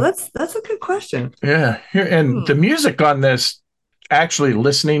 So that's a good question. Yeah. And the music on this, actually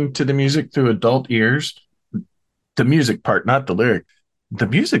listening to the music through adult ears, the music part, not the lyric, the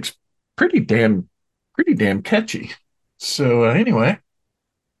music's pretty damn catchy. So anyway,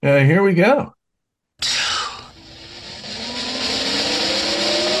 here we go.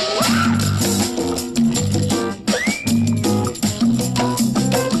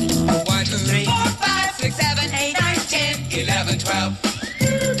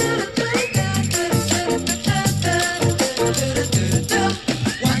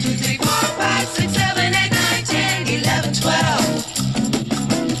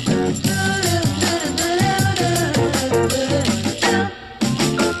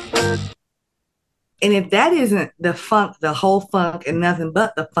 And if that isn't the funk, the whole funk and nothing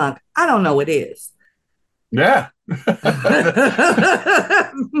but the funk, I don't know what is. Yeah.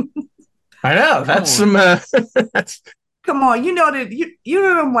 I know. That's some Come on, you know that you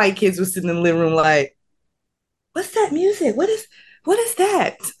know them white kids were sitting in the living room like, what's that music? What is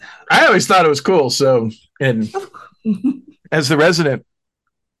that? I always thought it was cool. So, and as the resident,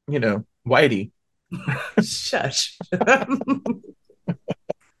 whitey. Shush.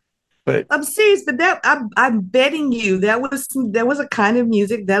 But I'm serious, but I'm betting you that was a kind of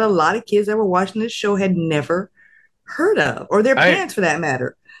music that a lot of kids that were watching this show had never heard of, or their parents for that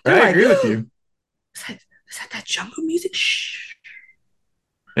matter. I agree with you. Is that jungle music? Shh.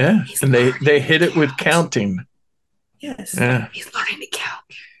 Yeah, and they hit it with counting. Yes, yeah. He's learning to count.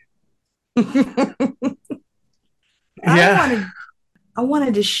 Yeah, I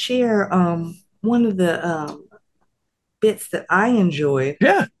wanted to share one of the bits that I enjoyed.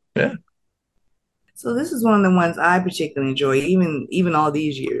 Yeah. So this is one of the ones I particularly enjoy, even all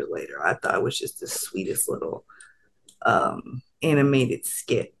these years later. I thought it was just the sweetest little animated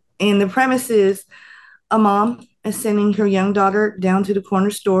skit. And the premise is a mom is sending her young daughter down to the corner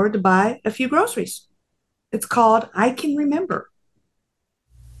store to buy a few groceries. It's called I Can Remember.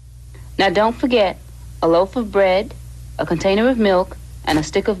 Now don't forget a loaf of bread, a container of milk, and a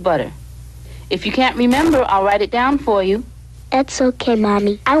stick of butter. If you can't remember, I'll write it down for you. That's okay,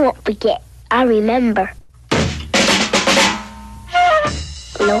 Mommy. I won't forget. I remember.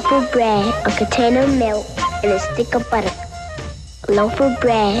 A loaf of bread, a container of milk, and a stick of butter. A loaf of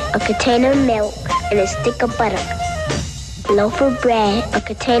bread, a container of milk, and a stick of butter. A loaf of bread, a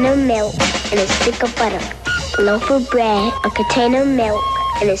container of milk, and a stick of butter. A loaf of bread, a container of milk,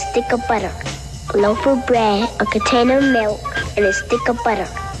 and a stick of butter. A loaf of bread, a container of milk, and a stick of butter.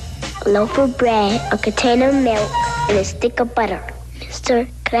 A loaf of bread, a container of milk, and a stick of butter. Mister,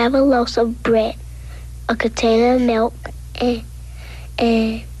 could I have a loaf of bread, a container of milk, and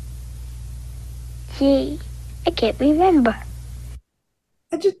gee, I can't remember.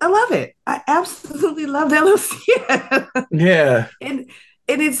 I love it. I absolutely love that little skit. Yeah. And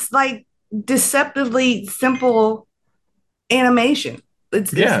it's like deceptively simple animation.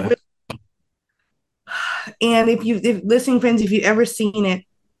 It's Yeah. and if listening friends, if you've ever seen it,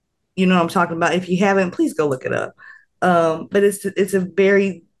 you know what I'm talking about. If you haven't, please go look it up. But it's a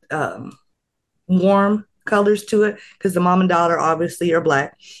very warm colors to it because the mom and daughter obviously are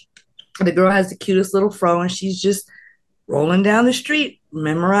black. The girl has the cutest little fro, and she's just rolling down the street,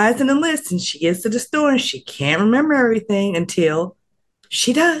 memorizing the list. And she gets to the store, and she can't remember everything until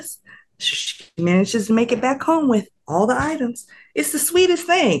she does. She manages to make it back home with all the items. It's the sweetest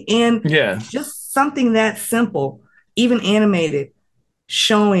thing, and Yeah. just something that simple, even animated,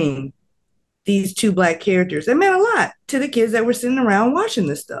 showing these two black characters. It meant a lot to the kids that were sitting around watching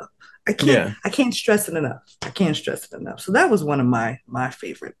this stuff. I can't stress it enough. I can't stress it enough. So that was one of my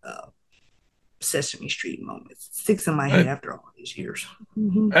favorite Sesame Street moments. Sticks in my head after all these years.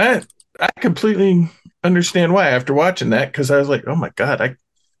 Mm-hmm. I completely understand why after watching that, because I was like, oh my God,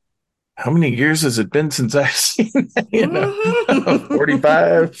 how many years has it been since I've seen that? You know,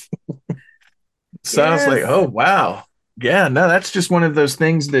 45. So I was like, oh wow. Yeah, no, that's just one of those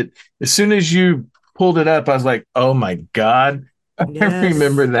things that as soon as you pulled it up, I was like, oh my God. I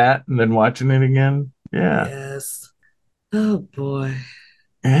remember that, and then watching it again. Yeah. Yes. Oh boy.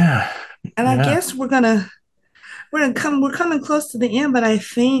 Yeah. And I guess we're coming close to the end, but I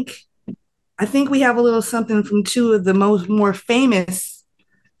think we have a little something from two of the more famous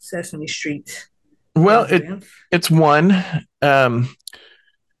Sesame Street. Well, it's one.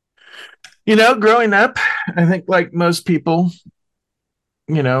 Growing up, I think like most people,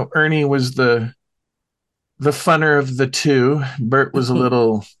 Ernie was the funner of the two. Bert was a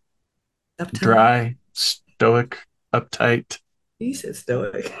little dry, stoic, uptight. He said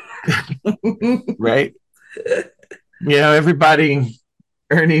stoic. Right? Everybody,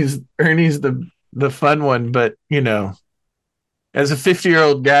 Ernie's the fun one, but as a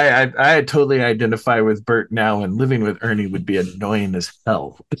 50-year-old guy, I totally identify with Bert now, and living with Ernie would be annoying as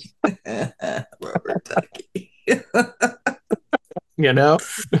hell. Robert Ducky.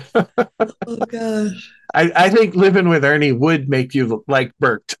 Oh gosh. I think living with Ernie would make you like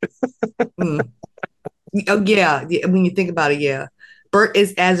Bert. Oh yeah. When you think about it, yeah. Bert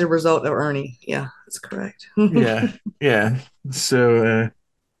is as a result of Ernie. Yeah, that's correct. Yeah. So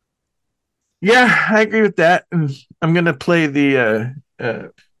I agree with that. And I'm gonna play the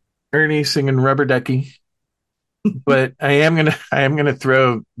Ernie singing Rubber Ducky. But I am gonna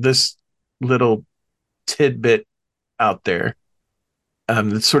throw this little tidbit out there.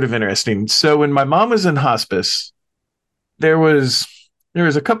 That's sort of interesting. So when my mom was in hospice, there was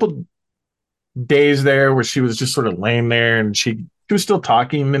a couple days there where she was just sort of laying there, and she was still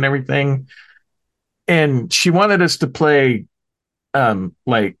talking and everything. And she wanted us to play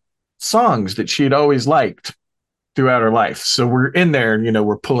like songs that she had always liked throughout her life. So we're in there,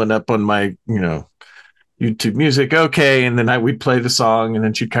 we're pulling up on my, YouTube music. Okay. And then we'd play the song, and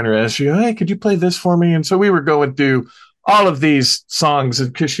then she'd kind of ask you, hey, could you play this for me? And so we were going through all of these songs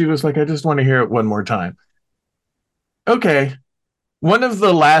because she was like, I just want to hear it one more time. Okay. One of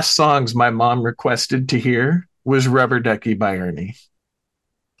the last songs my mom requested to hear was Rubber Ducky by Ernie.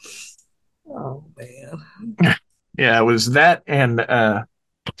 Oh man. Yeah, it was that. And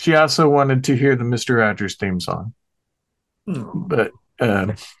she also wanted to hear the Mr. Rogers theme song. But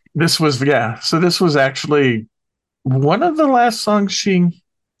this was actually one of the last songs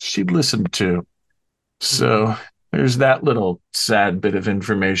she listened to. So there's that little sad bit of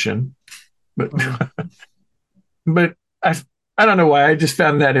information. But but I don't know why. I just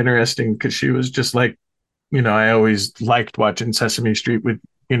found that interesting because she was just like, I always liked watching Sesame Street with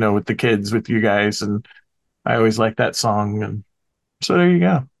the kids, with you guys, and I always liked that song. And so there you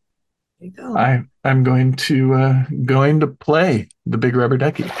go. I'm going to play the Big Rubber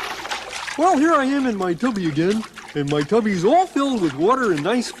Ducky. Well, here I am in my tubby again, and my tubby's all filled with water and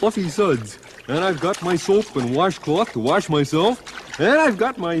nice fluffy suds. And I've got my soap and washcloth to wash myself, and I've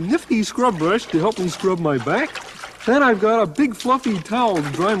got my nifty scrub brush to help me scrub my back, and I've got a big fluffy towel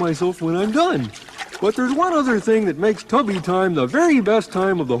to dry myself when I'm done. But there's one other thing that makes tubby time the very best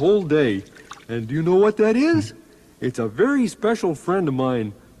time of the whole day, And do you know what that is? It's a very special friend of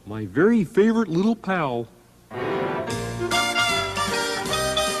mine, my very favorite little pal.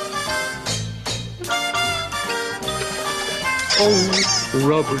 Oh,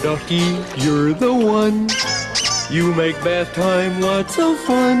 rubber ducky, you're the one. You make bath time lots of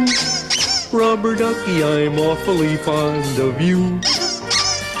fun. Rubber ducky, I'm awfully fond of you.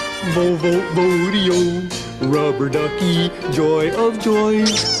 Bo-bo-bo-dee-o, rubber ducky, joy of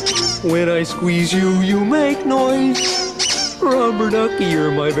joys. When I squeeze you, you make noise. Rubber ducky,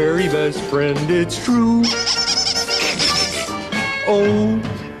 you're my very best friend, it's true. Oh,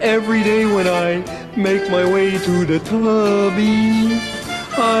 every day when I make my way to the tubby,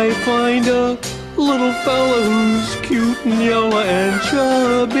 I find a little fella who's cute and yellow and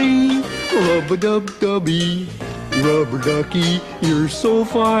chubby. Rub-a-dub-dubby, rubber ducky, you're so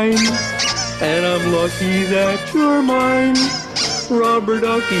fine, and I'm lucky that you're mine. Rubber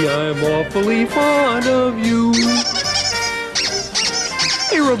ducky, I'm awfully fond of you.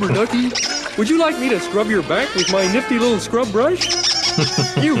 Hey, rubber ducky, would you like me to scrub your back with my nifty little scrub brush?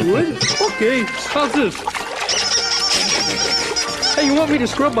 You would? Okay, how's this? Hey, you want me to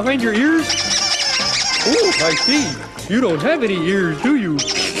scrub behind your ears? Oh, I see. You don't have any ears, do you?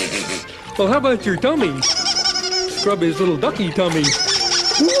 Well, how about your tummy? Scrub his little ducky tummy.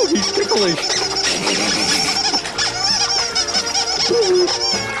 Ooh, he's ticklish.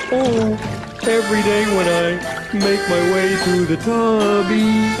 Oh, every day when I make my way to the tubby,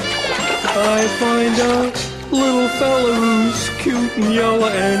 I find a little fella who's cute and yellow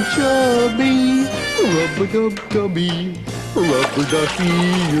and chubby. Rub-a-dub-dubby, rubber ducky,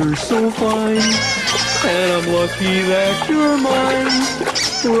 you're so fine, and I'm lucky that you're mine.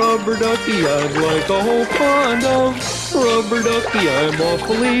 Rubber ducky, I'd like a whole pond of. Rubber ducky, I'm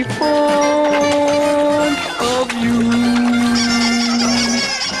awfully fond of you.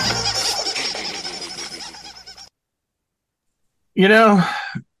 You know,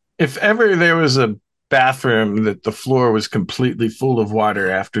 if ever there was a bathroom that the floor was completely full of water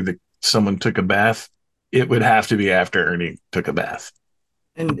after someone took a bath, it would have to be after Ernie took a bath.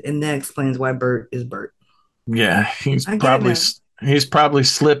 And that explains why Bert is Bert. Yeah, he's probably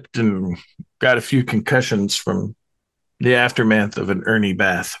slipped and got a few concussions from the aftermath of an Ernie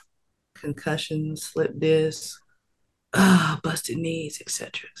bath. Concussions, slip disc, busted knees,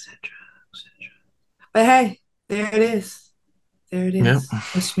 etc., etc., etc. But hey, there it is. There it is. Yep.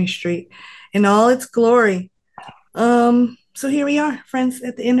 Sesame Street in all its glory. So here we are, friends,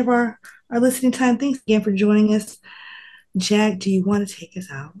 at the end of our listening time. Thanks again for joining us. Jack, do you want to take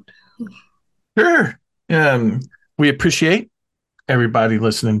us out? Sure. We appreciate everybody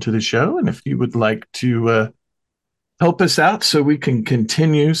listening to the show. And if you would like to help us out so we can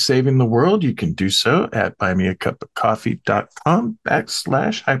continue saving the world, you can do so at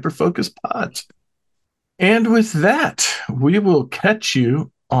buymeacupofcoffee.com/hyperfocuspods. And with that, we will catch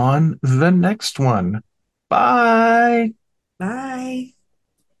you on the next one. Bye. Bye.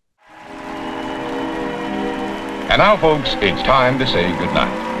 And now, folks, it's time to say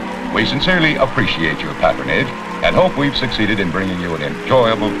goodnight. We sincerely appreciate your patronage and hope we've succeeded in bringing you an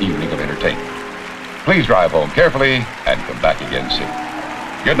enjoyable evening of entertainment. Please drive home carefully and come back again soon.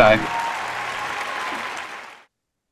 Good night.